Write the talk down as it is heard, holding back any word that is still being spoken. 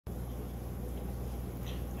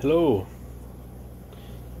Hello.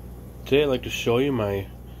 Today I'd like to show you my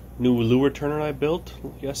new lure turner I built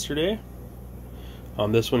yesterday.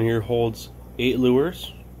 This one here holds 8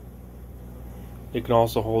 lures. It can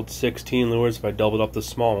also hold 16 lures if I doubled up the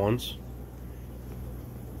small ones.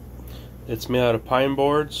 It's made out of pine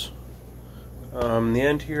boards. In the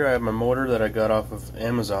end here I have my motor that I got off of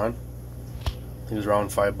Amazon. I think it was around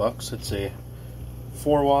 $5. It's a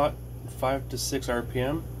 4 watt, 5 to 6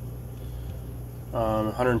 RPM.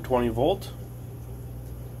 120 volt.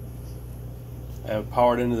 I have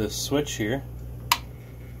powered into this switch here.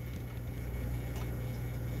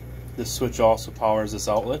 This switch also powers this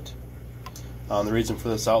outlet. The reason for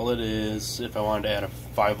this outlet is if I wanted to add a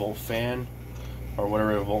 5 volt fan or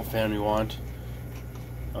whatever volt fan we want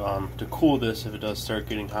to cool this if it does start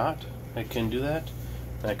getting hot. I can do that.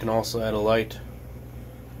 And I can also add a light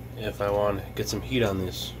if I want to get some heat on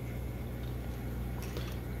this.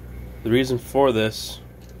 The reason for this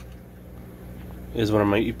is when I'm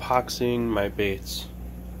epoxying my baits.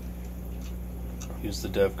 Use the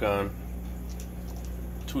Devcon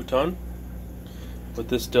 2-ton. What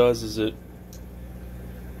this does is it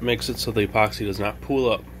makes it so the epoxy does not pool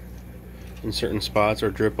up in certain spots or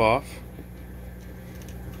drip off.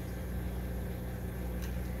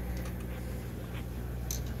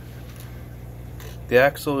 The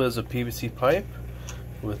axle is a PVC pipe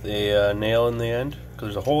with a nail in the end,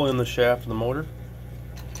 because there's a hole in the shaft of the motor.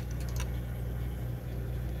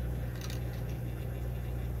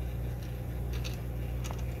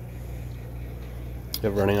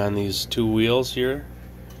 I'm running on these 2 wheels here,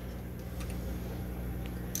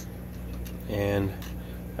 and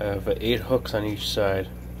I have 8 hooks on each side.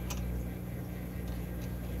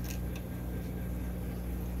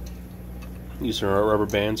 Use some rubber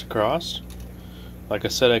bands across. Like I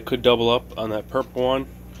said, I could double up on that purple one,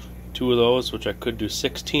 2 of those, which I could do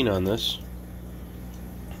 16 on this.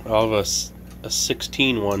 I'll have a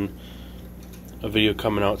 16 one, a video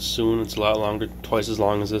coming out soon. It's a lot longer, twice as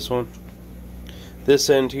long as this one. This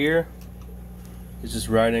end here is just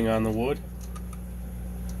riding on the wood.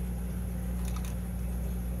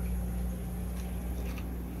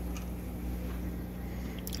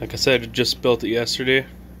 Like I said, I just built it yesterday.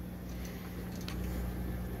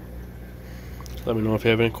 Let me know if you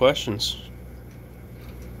have any questions.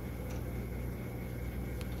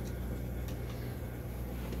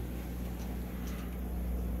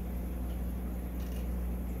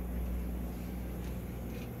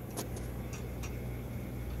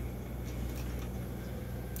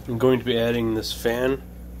 I'm going to be adding this fan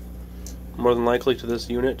more than likely to this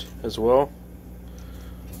unit as well.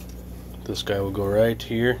 This guy will go right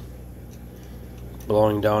here,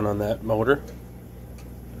 blowing down on that motor.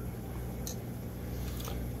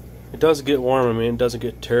 It does get warm. I mean, it doesn't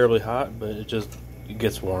get terribly hot, but it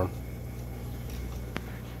gets warm.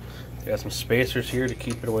 Got some spacers here to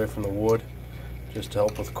keep it away from the wood, just to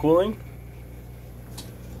help with cooling.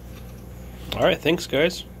 Alright, thanks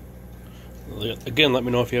guys. Again, let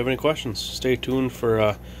me know if you have any questions. Stay tuned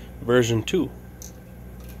for version 2.